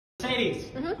Mercedes,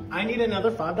 I need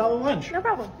another $5 lunch. No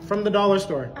problem. From the dollar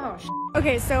store. Oh,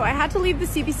 okay, so I had to leave the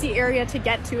CBC area to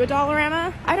get to a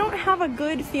Dollarama. I don't have a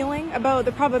good feeling about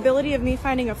the probability of me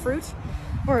finding a fruit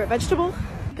or a vegetable.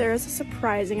 There is a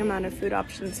surprising amount of food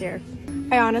options here.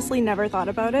 I honestly never thought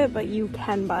about it, but you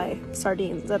can buy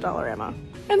sardines at Dollarama.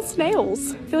 And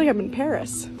snails. I feel like I'm in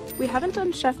Paris. We haven't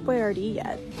done Chef Boyardee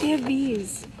yet. They have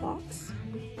these blocks.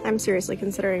 I'm seriously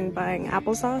considering buying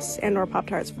applesauce and or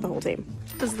Pop-Tarts for the whole team.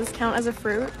 Does this count as a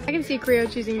fruit? I can see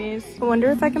Creo choosing these. I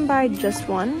wonder if I can buy just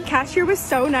one. Cashier was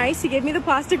so nice, he gave me the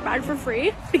plastic bag for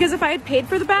free because if I had paid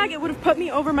for the bag, it would have put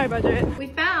me over my budget. We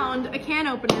found a can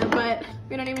opener, but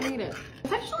we don't even need it.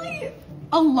 It's actually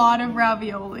a lot of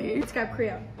ravioli. Let's grab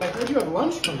Creo. I heard you have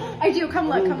lunch from me. I do, come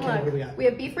look, come Okay, what do we look. got? We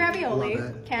have beef ravioli,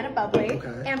 can of bubbly,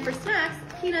 Okay. and for snacks,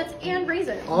 peanuts and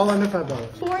raisins. All under $5.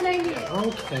 $4.98.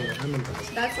 Okay, I'm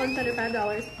impressed. That's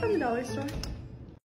 $105 from the dollar store.